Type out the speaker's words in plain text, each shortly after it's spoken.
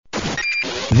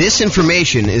This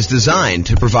information is designed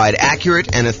to provide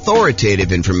accurate and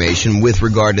authoritative information with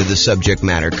regard to the subject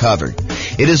matter covered.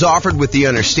 It is offered with the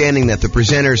understanding that the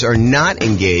presenters are not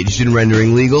engaged in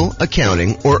rendering legal,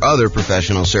 accounting, or other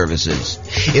professional services.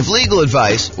 If legal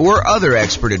advice or other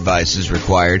expert advice is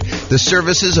required, the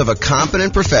services of a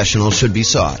competent professional should be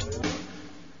sought.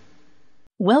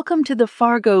 Welcome to the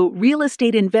Fargo Real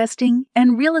Estate Investing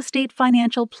and Real Estate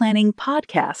Financial Planning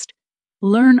podcast.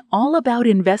 Learn all about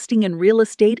investing in real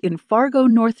estate in Fargo,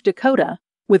 North Dakota,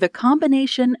 with a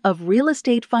combination of real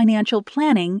estate financial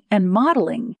planning and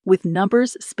modeling with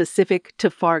numbers specific to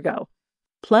Fargo,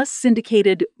 plus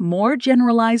syndicated, more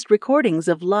generalized recordings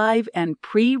of live and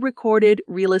pre-recorded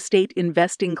real estate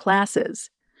investing classes.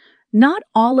 Not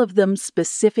all of them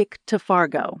specific to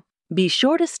Fargo. Be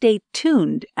sure to stay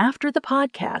tuned after the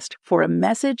podcast for a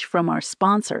message from our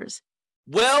sponsors.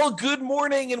 Well, good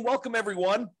morning and welcome,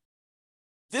 everyone.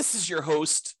 This is your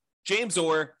host, James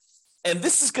Orr, and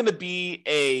this is going to be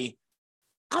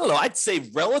I'd say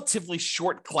relatively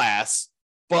short class,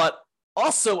 but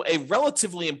also a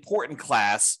relatively important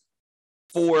class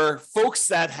for folks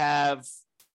that have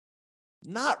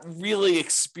not really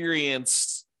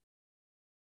experienced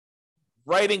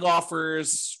writing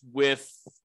offers with,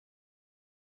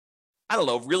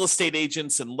 real estate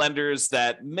agents and lenders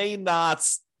that may not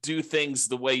do things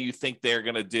the way you think they're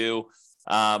going to do.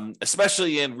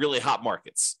 Especially in really hot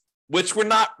markets, which we're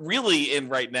not really in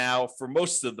right now for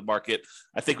most of the market.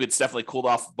 I think it's definitely cooled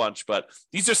off a bunch, but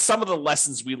these are some of the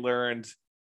lessons we learned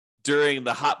during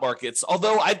the hot markets.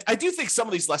 Although I do think some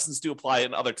of these lessons do apply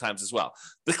in other times as well.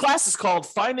 The class is called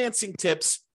Financing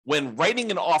Tips When Writing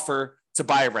an Offer to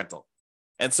Buy a Rental.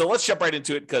 And so let's jump right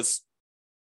into it because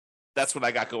that's what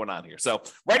I got going on here. So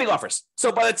writing offers.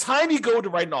 So by the time you go to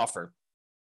write an offer,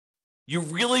 you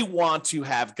really want to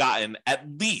have gotten at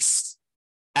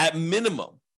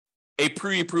minimum, a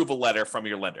pre-approval letter from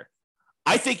your lender.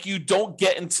 I think you don't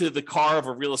get into the car of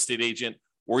a real estate agent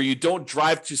or you don't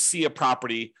drive to see a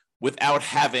property without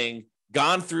having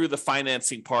gone through the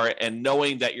financing part and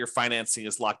knowing that your financing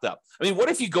is locked up. I mean, what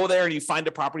if you go there and you find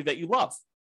a property that you love?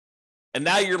 And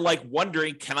now you're like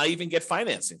wondering, can I even get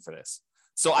financing for this?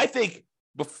 So I think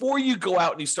before you go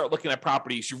out and you start looking at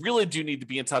properties, you really do need to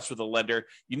be in touch with a lender.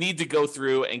 You need to go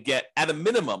through and get, at a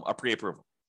minimum, a pre-approval.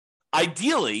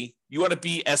 Ideally, you want to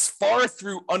be as far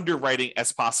through underwriting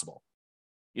as possible.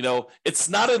 It's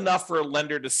not enough for a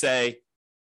lender to say,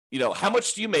 how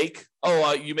much do you make?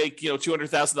 Oh, you make,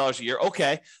 $200,000 a year.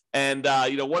 Okay. And,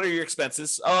 what are your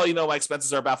expenses? Oh, my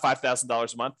expenses are about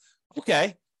 $5,000 a month.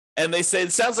 Okay. And they say,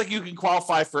 it sounds like you can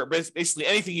qualify for basically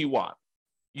anything you want.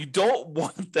 You don't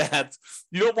want that.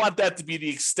 You don't want that to be the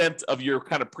extent of your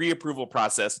kind of pre-approval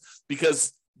process,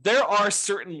 because there are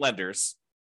certain lenders,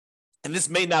 and this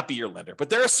may not be your lender, but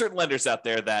there are certain lenders out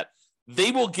there that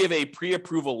they will give a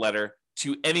pre-approval letter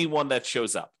to anyone that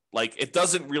shows up. Like, it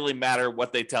doesn't really matter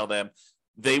what they tell them.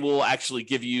 They will actually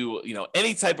give you,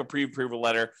 any type of pre-approval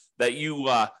letter that you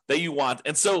want.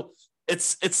 And so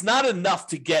it's not enough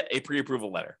to get a pre-approval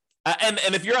letter. And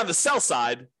if you're on the sell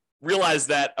side, realize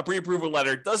that a pre-approval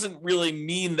letter doesn't really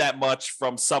mean that much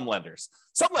from some lenders.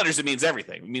 Some lenders, it means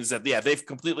everything. It means that, they've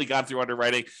completely gone through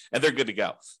underwriting and they're good to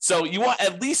go. So you want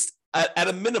at least at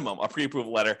a minimum a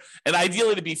pre-approval letter, and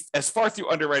ideally to be as far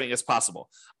through underwriting as possible.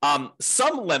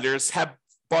 Some lenders have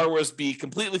borrowers be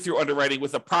completely through underwriting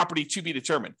with a property to be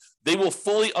determined. They will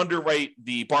fully underwrite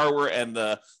the borrower and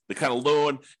the kind of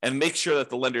loan and make sure that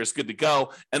the lender is good to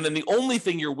go. And then the only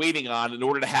thing you're waiting on in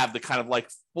order to have the kind of like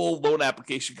full loan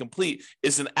application complete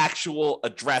is an actual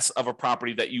address of a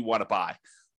property that you want to buy.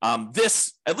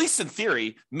 This, at least in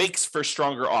theory, makes for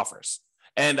stronger offers.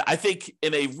 And I think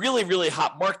in a really, really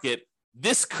hot market,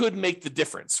 this could make the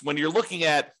difference when you're looking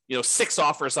at, 6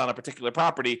 offers on a particular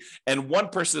property and one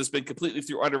person has been completely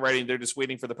through underwriting. They're just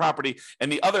waiting for the property.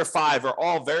 And the other 5 are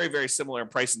all very, very similar in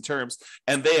price and terms,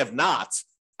 and they have not.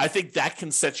 I think that can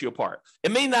set you apart.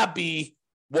 It may not be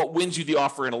what wins you the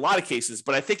offer in a lot of cases,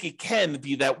 but I think it can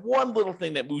be that one little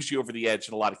thing that moves you over the edge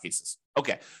in a lot of cases.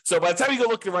 Okay. So by the time you go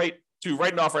look to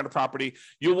write an offer on a property,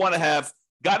 you'll want to have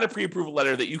gotten a pre-approval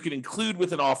letter that you can include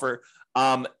with an offer.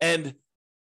 And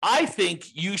I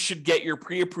think you should get your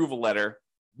pre-approval letter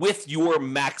with your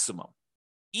maximum,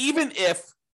 even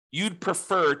if you'd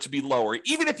prefer to be lower.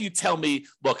 Even if you tell me,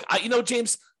 look,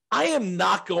 James, I am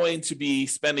not going to be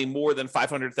spending more than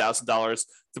 $500,000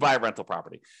 to buy a rental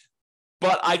property,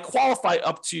 but I qualify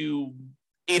up to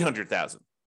 $800,000.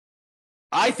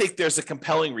 I think there's a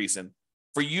compelling reason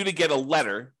for you to get a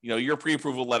letter, your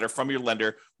pre-approval letter from your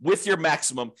lender with your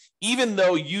maximum, even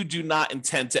though you do not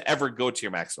intend to ever go to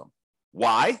your maximum.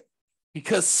 Why?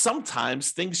 Because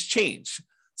sometimes things change.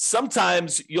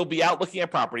 Sometimes you'll be out looking at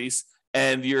properties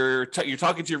and you're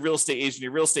talking to your real estate agent.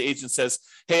 Your real estate agent says,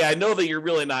 hey, I know that you're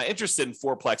really not interested in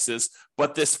fourplexes,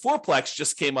 but this fourplex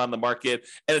just came on the market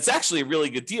and it's actually a really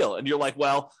good deal. And you're like,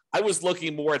 well, I was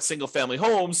looking more at single family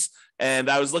homes and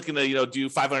I was looking to, do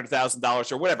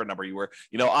 $500,000 or whatever number you were,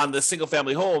 on the single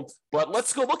family home, but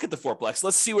let's go look at the fourplex.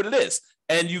 Let's see what it is.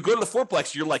 And you go to the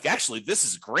fourplex, you're like, actually, this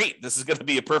is great. This is going to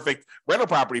be a perfect rental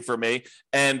property for me.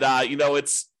 And,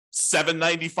 it's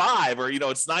 $795 or,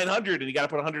 it's $900 and you got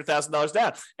to put $100,000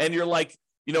 down. And you're like,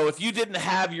 if you didn't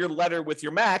have your letter with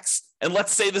your max, and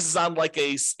let's say this is on like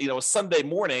a Sunday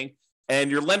morning and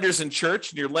your lender's in church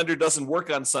and your lender doesn't work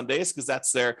on Sundays because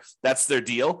that's their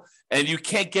deal. And you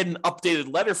can't get an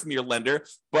updated letter from your lender,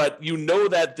 but you know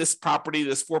that this property,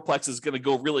 this fourplex is going to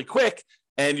go really quick.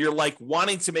 And you're like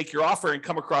wanting to make your offer and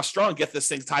come across strong, get this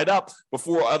thing tied up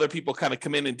before other people kind of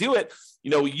come in and do it.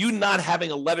 You not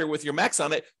having a letter with your max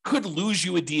on it could lose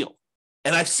you a deal.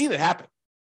 And I've seen it happen.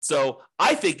 So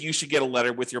I think you should get a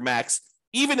letter with your max,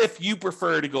 even if you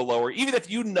prefer to go lower, even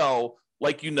if you know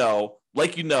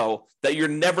that you're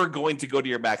never going to go to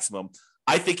your maximum.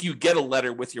 I think you get a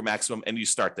letter with your maximum and you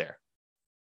start there.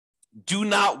 Do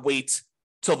not wait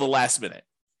till the last minute.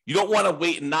 You don't want to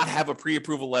wait and not have a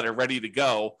pre-approval letter ready to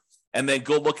go and then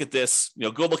go look at this,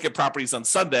 go look at properties on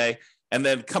Sunday and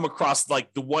then come across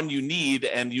like the one you need.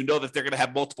 And that they're going to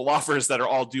have multiple offers that are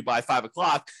all due by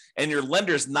 5:00 and your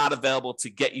lender's not available to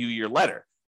get you your letter.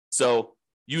 So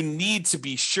you need to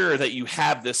be sure that you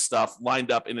have this stuff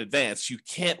lined up in advance. You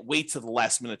can't wait till the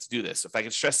last minute to do this. If I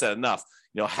can stress that enough,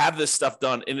 have this stuff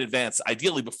done in advance,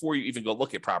 ideally before you even go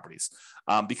look at properties,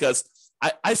 because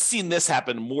I've seen this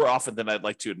happen more often than I'd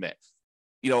like to admit.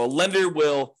 A lender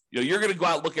will, you're going to go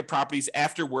out and look at properties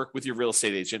after work with your real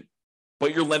estate agent,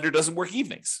 but your lender doesn't work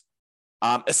evenings,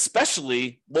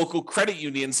 especially local credit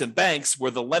unions and banks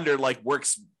where the lender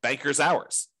works bankers'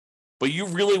 hours, but you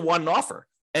really want an offer.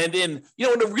 And in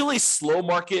a really slow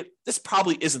market, this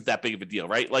probably isn't that big of a deal,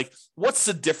 right? Like, what's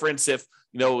the difference if,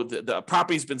 the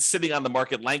property's been sitting on the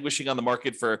market, languishing on the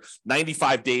market for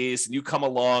 95 days, and you come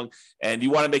along and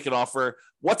you want to make an offer?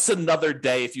 What's another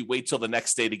day if you wait till the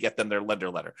next day to get them their lender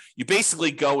letter? You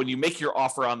basically go and you make your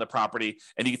offer on the property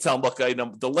and you tell them, look,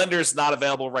 the lender's not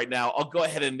available right now. I'll go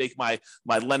ahead and make my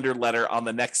lender letter on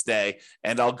the next day,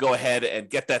 and I'll go ahead and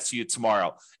get that to you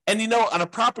tomorrow. And, on a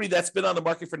property that's been on the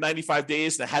market for 95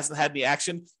 days and hasn't had any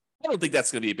action, I don't think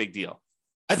that's going to be a big deal.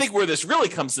 I think where this really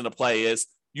comes into play is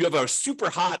you have a super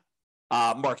hot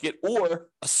market or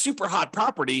a super hot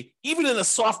property, even in a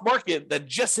soft market that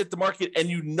just hit the market, and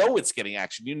it's getting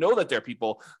action. That there are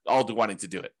people all wanting to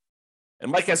do it.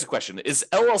 And Mike has a question. Is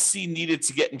LLC needed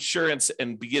to get insurance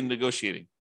and begin negotiating?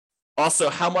 Also,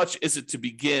 how much is it to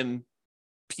begin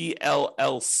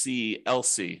PLLC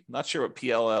LC? Not sure what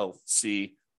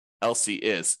PLLC LC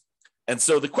is. And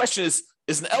so the question is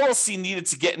an LLC needed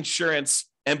to get insurance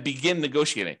and begin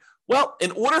negotiating? Well,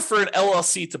 in order for an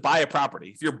LLC to buy a property,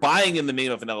 if you're buying in the name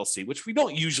of an LLC, which we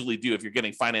don't usually do if you're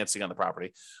getting financing on the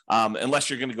property, unless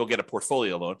you're going to go get a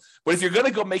portfolio loan. But if you're going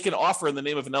to go make an offer in the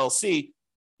name of an LLC,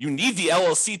 you need the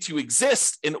LLC to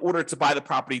exist in order to buy the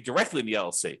property directly in the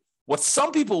LLC. What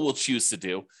some people will choose to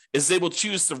do is they will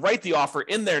choose to write the offer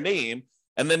in their name,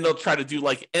 and then they'll try to do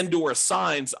like endorse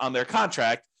signs on their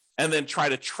contract and then try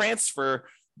to transfer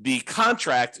the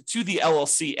contract to the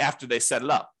LLC after they set it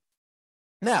up.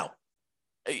 Now,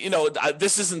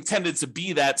 this is intended to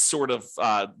be that sort of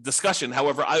discussion.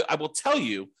 However, I will tell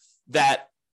you that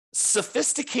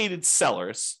sophisticated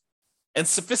sellers and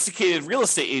sophisticated real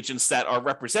estate agents that are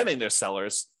representing their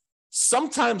sellers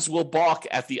sometimes will balk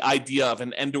at the idea of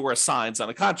an endorse signs on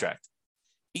a contract.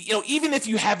 Even if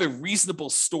you have a reasonable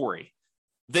story,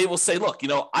 they will say, look,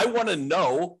 I want to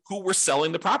know who we're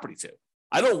selling the property to.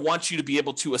 I don't want you to be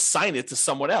able to assign it to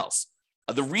someone else.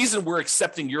 The reason we're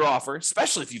accepting your offer,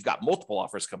 especially if you've got multiple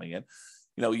offers coming in,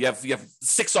 you have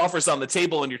 6 offers on the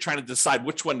table and you're trying to decide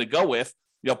which one to go with.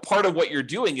 Part of what you're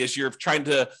doing is you're trying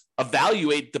to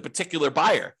evaluate the particular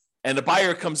buyer, and the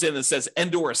buyer comes in and says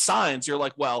endorse signs. You're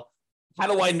like, well, how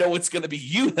do I know it's going to be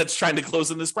you that's trying to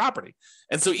close on this property?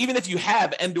 And so even if you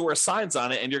have endorse signs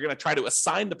on it and you're going to try to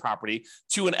assign the property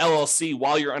to an LLC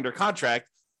while you're under contract,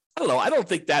 I don't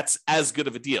think that's as good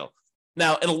of a deal.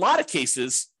 Now, in a lot of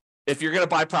cases, if you're going to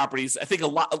buy properties, I think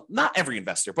not every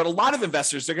investor, but a lot of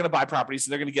investors, they're going to buy properties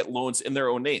and they're going to get loans in their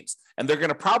own names. And they're going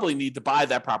to probably need to buy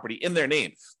that property in their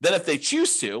name. Then if they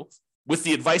choose to, with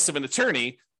the advice of an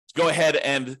attorney, go ahead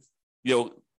and,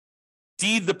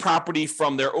 deed the property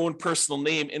from their own personal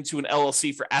name into an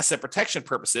LLC for asset protection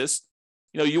purposes.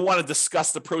 you want to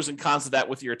discuss the pros and cons of that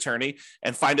with your attorney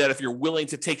and find out if you're willing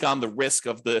to take on the risk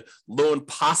of the loan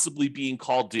possibly being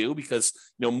called due, because,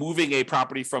 moving a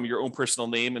property from your own personal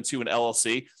name into an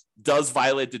LLC does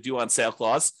violate the due on sale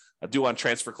clause, a due on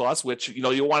transfer clause, which,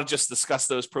 you'll want to just discuss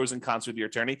those pros and cons with your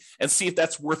attorney and see if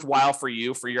that's worthwhile for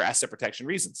you for your asset protection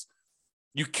reasons.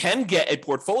 You can get a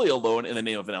portfolio loan in the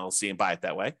name of an LLC and buy it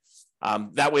that way.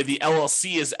 That way, the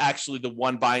LLC is actually the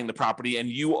one buying the property and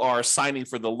you are signing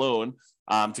for the loan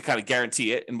to kind of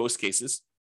guarantee it in most cases,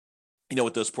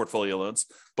 with those portfolio loans.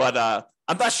 But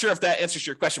I'm not sure if that answers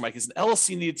your question, Mike. Is an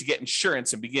LLC needed to get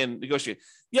insurance and begin negotiating?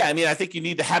 Yeah, I think you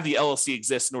need to have the LLC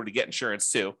exist in order to get insurance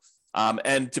too.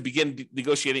 And to begin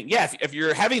negotiating. Yeah, if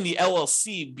you're having the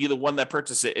LLC be the one that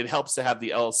purchases it, it helps to have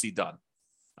the LLC done.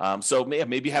 So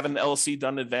maybe having an LLC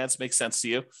done in advance makes sense to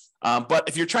you. But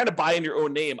if you're trying to buy in your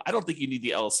own name, I don't think you need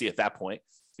the LLC at that point.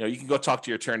 You can go talk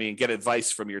to your attorney and get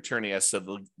advice from your attorney as to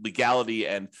the legality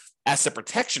and asset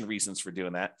protection reasons for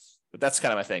doing that. But that's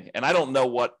kind of my thing. And I don't know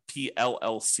what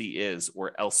PLLC is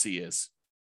or LC is.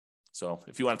 So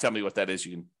if you want to tell me what that is,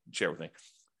 you can share with me.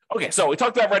 Okay, so we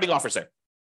talked about writing offers there.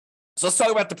 So let's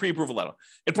talk about the pre-approval letter.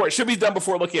 Important. It should be done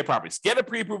before looking at properties. Get a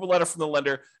pre-approval letter from the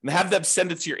lender and have them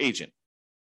send it to your agent.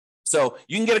 So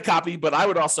you can get a copy, but I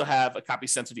would also have a copy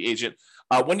sent to the agent.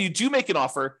 When you do make an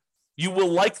offer, you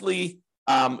will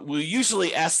we'll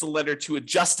usually ask the lender to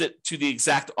adjust it to the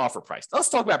exact offer price. Now, let's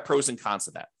talk about pros and cons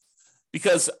of that.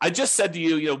 Because I just said to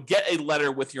you, get a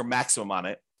letter with your maximum on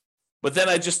it. But then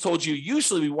I just told you,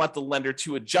 usually we want the lender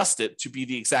to adjust it to be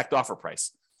the exact offer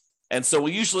price. And so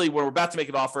we usually, when we're about to make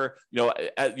an offer, your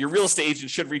real estate agent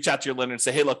should reach out to your lender and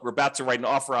say, hey, look, we're about to write an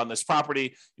offer on this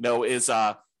property.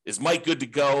 Is Mike good to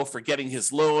go for getting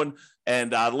his loan?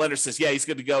 And the lender says, yeah, he's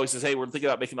good to go. He says, hey, we're thinking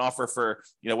about making an offer for,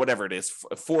 whatever it is,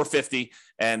 $450.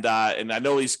 And I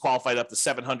know he's qualified up to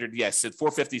 $700. Yes, said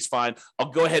 $450 is fine. I'll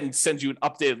go ahead and send you an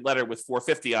updated letter with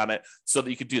 $450 on it so that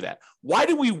you could do that. Why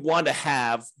do we want to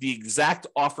have the exact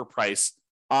offer price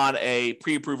on a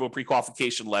pre-approval,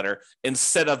 pre-qualification letter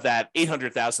instead of that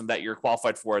 $800,000 that you're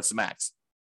qualified for as the max?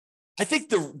 I think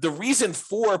the reason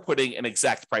for putting an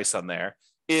exact price on there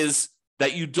is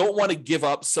that you don't want to give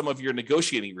up some of your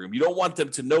negotiating room. You don't want them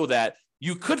to know that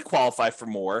you could qualify for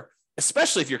more,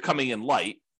 especially if you're coming in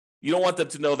light. You don't want them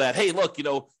to know that, hey, look,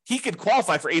 he could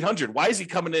qualify for $800. Why is he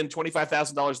coming in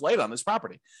 $25,000 light on this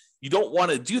property? You don't want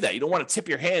to do that. You don't want to tip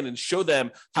your hand and show them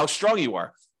how strong you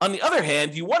are. On the other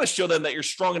hand, you want to show them that you're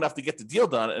strong enough to get the deal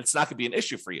done and it's not going to be an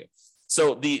issue for you.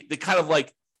 So the kind of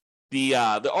like the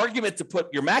argument to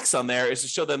put your max on there is to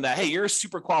show them that, hey, you're a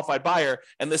super qualified buyer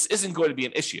and this isn't going to be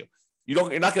an issue. You're not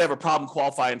going to have a problem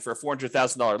qualifying for a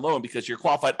 $400,000 loan because you're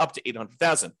qualified up to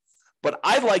 $800,000. But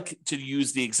I like to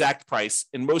use the exact price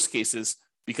in most cases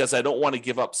because I don't want to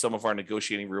give up some of our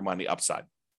negotiating room on the upside.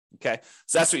 Okay,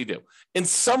 so that's what you do. In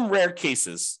some rare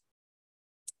cases,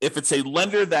 if it's a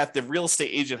lender that the real estate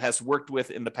agent has worked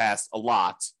with in the past a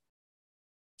lot,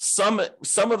 some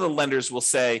of the lenders will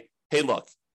say, hey, look,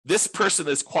 this person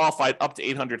is qualified up to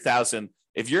 $800,000.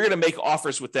 If you're going to make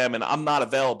offers with them and I'm not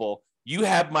available, you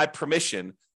have my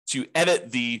permission to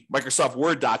edit the Microsoft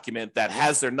Word document that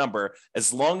has their number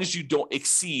as long as you don't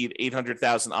exceed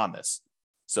 $800,000 on this.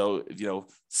 So,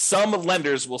 some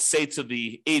lenders will say to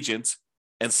the agent,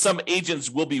 and some agents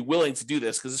will be willing to do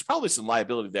this because there's probably some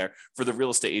liability there for the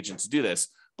real estate agent to do this.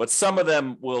 But some of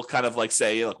them will kind of like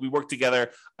say, look, we work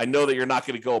together. I know that you're not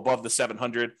going to go above the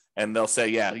 700. And they'll say,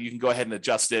 yeah, you can go ahead and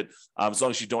adjust it as long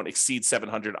as you don't exceed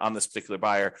 700 on this particular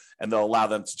buyer. And they'll allow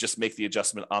them to just make the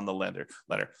adjustment on the letter.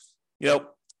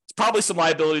 It's probably some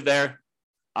liability there.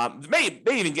 May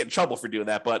even get in trouble for doing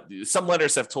that. But some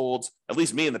lenders have told, at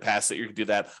least me in the past, that you can do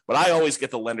that. But I always get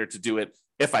the lender to do it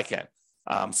if I can.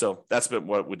 So that's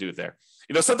what we do there.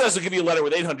 Sometimes they'll give you a letter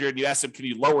with 800 and you ask them, can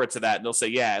you lower it to that? And they'll say,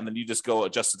 yeah. And then you just go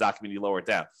adjust the document, you lower it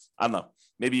down. I don't know.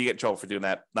 Maybe you get in trouble for doing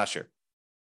that. Not sure.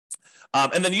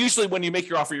 And then usually when you make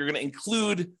your offer, you're going to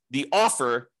include the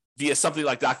offer via something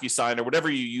like DocuSign or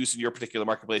whatever you use in your particular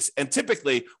marketplace. And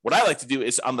typically what I like to do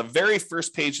is on the very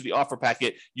first page of the offer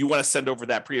packet, you want to send over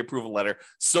that pre-approval letter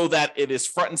so that it is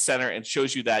front and center and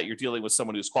shows you that you're dealing with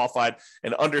someone who's qualified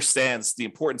and understands the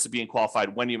importance of being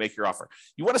qualified when you make your offer.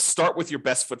 You want to start with your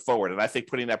best foot forward. And I think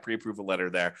putting that pre-approval letter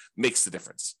there makes the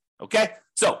difference. Okay.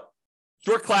 So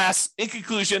short class, in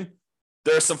conclusion,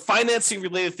 there are some financing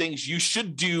related things you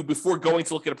should do before going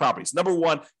to look at a property. So number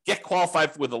one, get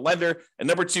qualified with a lender. And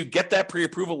number two, get that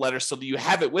pre-approval letter so that you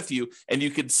have it with you and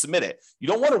you can submit it. You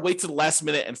don't want to wait to the last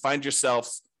minute and find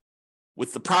yourselves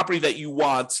with the property that you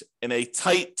want in a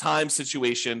tight time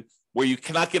situation where you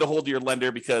cannot get a hold of your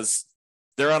lender because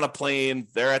they're on a plane,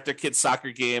 they're at their kid's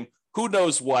soccer game, who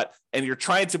knows what, and you're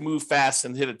trying to move fast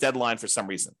and hit a deadline for some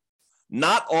reason.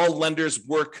 Not all lenders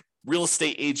work real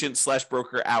estate agent /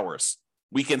 broker hours,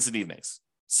 weekends and evenings.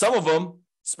 Some of them,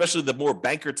 especially the more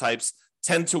banker types,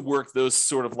 tend to work those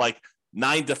sort of like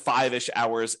 9 to 5-ish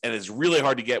hours, and it's really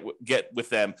hard to get with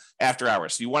them after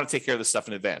hours. So you want to take care of this stuff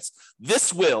in advance.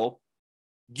 This will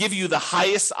give you the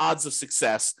highest odds of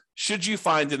success should you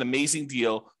find an amazing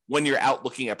deal when you're out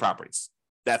looking at properties.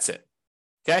 That's it.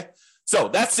 Okay? So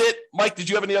that's it. Mike, did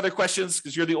you have any other questions?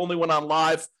 Because you're the only one on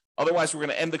live. Otherwise, we're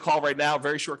going to end the call right now.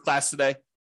 Very short class today.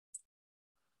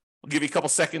 I'll give you a couple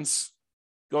seconds.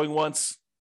 Going once.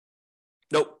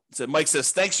 Nope. So Mike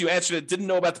says, thanks, you answered it. Didn't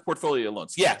know about the portfolio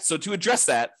loans. Yeah, so to address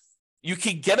that, you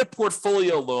can get a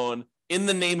portfolio loan in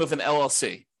the name of an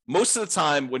LLC. Most of the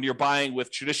time when you're buying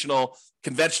with traditional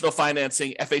conventional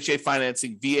financing, FHA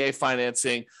financing, VA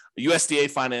financing, USDA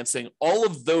financing, all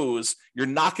of those, you're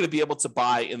not going to be able to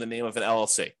buy in the name of an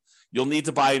LLC. You'll need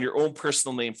to buy in your own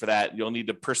personal name for that. You'll need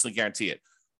to personally guarantee it.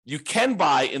 You can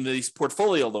buy in these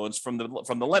portfolio loans from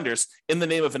the lenders in the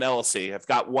name of an LLC. I've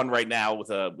got one right now with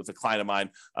a client of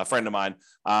mine, a friend of mine,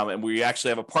 and we actually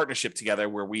have a partnership together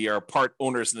where we are part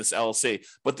owners in this LLC.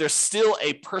 But there's still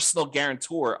a personal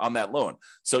guarantor on that loan.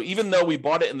 So even though we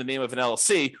bought it in the name of an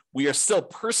LLC, we are still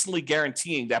personally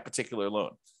guaranteeing that particular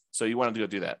loan. So you want to go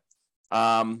do that.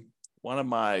 One of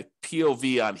my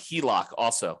POV on HELOC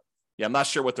also. Yeah, I'm not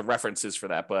sure what the reference is for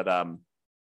that, but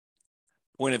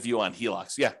point of view on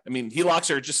HELOCs. Yeah, I mean,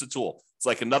 HELOCs are just a tool. It's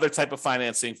like another type of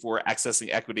financing for accessing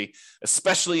equity,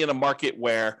 especially in a market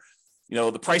where, you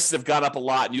know, the prices have gone up a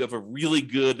lot and you have a really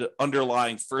good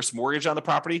underlying first mortgage on the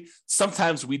property.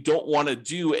 Sometimes we don't want to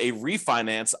do a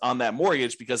refinance on that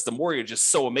mortgage because the mortgage is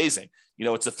so amazing. You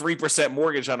know, it's a 3%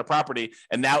 mortgage on a property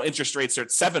and now interest rates are at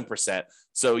 7%.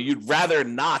 So you'd rather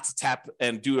not tap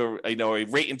and do a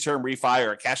rate and term refi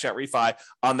or a cash out refi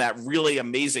on that really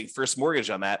amazing first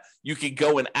mortgage on that. You could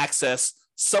go and access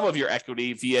some of your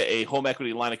equity via a home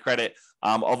equity line of credit.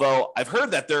 Although I've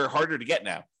heard that they're harder to get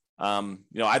now.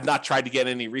 I've not tried to get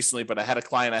any recently, but I had a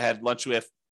client I had lunch with.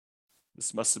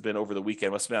 This must have been over the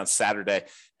weekend, must have been on Saturday.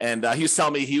 And he was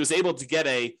telling me he was able to get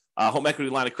a home equity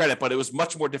line of credit, but it was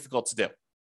much more difficult to do.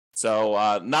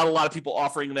 So not a lot of people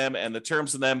offering them, and the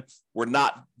terms of them were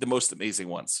not the most amazing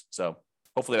ones. So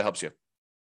hopefully that helps you.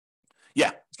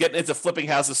 Yeah, getting into flipping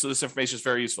houses, so this information is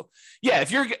very useful. Yeah,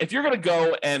 if you're going to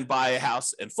go and buy a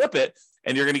house and flip it,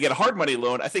 and you're going to get a hard money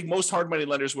loan, I think most hard money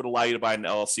lenders would allow you to buy an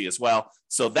LLC as well.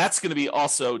 So that's going to be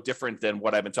also different than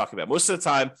what I've been talking about. Most of the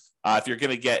time, if you're going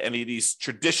to get any of these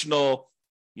traditional,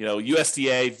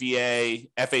 USDA, VA,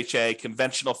 FHA,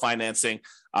 conventional financing,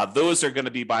 those are going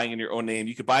to be buying in your own name.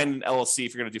 You could buy in an LLC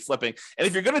if you're going to do flipping. And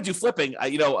if you're going to do flipping,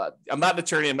 I'm not an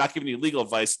attorney. I'm not giving you legal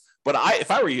advice. But if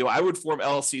I were you, I would form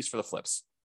LLCs for the flips.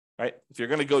 Right? If you're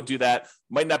going to go do that,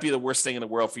 might not be the worst thing in the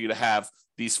world for you to have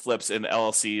these flips in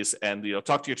LLCs and,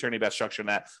 talk to your attorney about structuring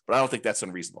that, but I don't think that's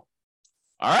unreasonable.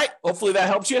 All right. Hopefully that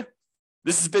helps you.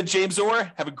 This has been James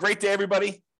Orr. Have a great day,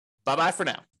 everybody. Bye-bye for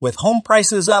now. With home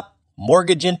prices up,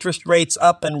 mortgage interest rates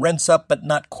up, and rents up, but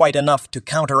not quite enough to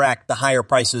counteract the higher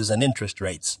prices and interest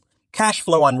rates, cash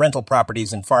flow on rental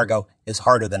properties in Fargo is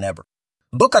harder than ever.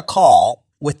 Book a call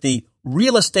with the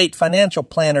Real Estate Financial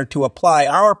Planner to apply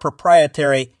our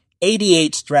proprietary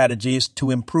 88 strategies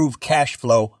to improve cash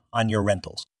flow on your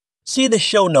rentals. See the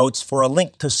show notes for a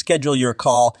link to schedule your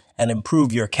call and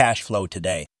improve your cash flow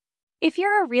today. If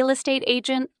you're a real estate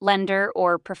agent, lender,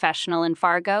 or professional in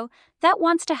Fargo that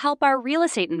wants to help our real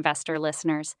estate investor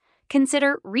listeners,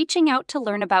 consider reaching out to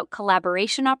learn about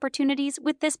collaboration opportunities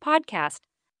with this podcast.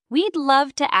 We'd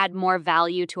love to add more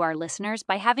value to our listeners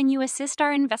by having you assist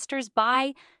our investors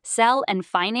buy, sell, and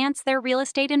finance their real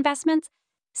estate investments.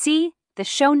 See the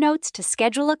show notes to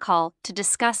schedule a call to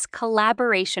discuss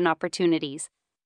collaboration opportunities.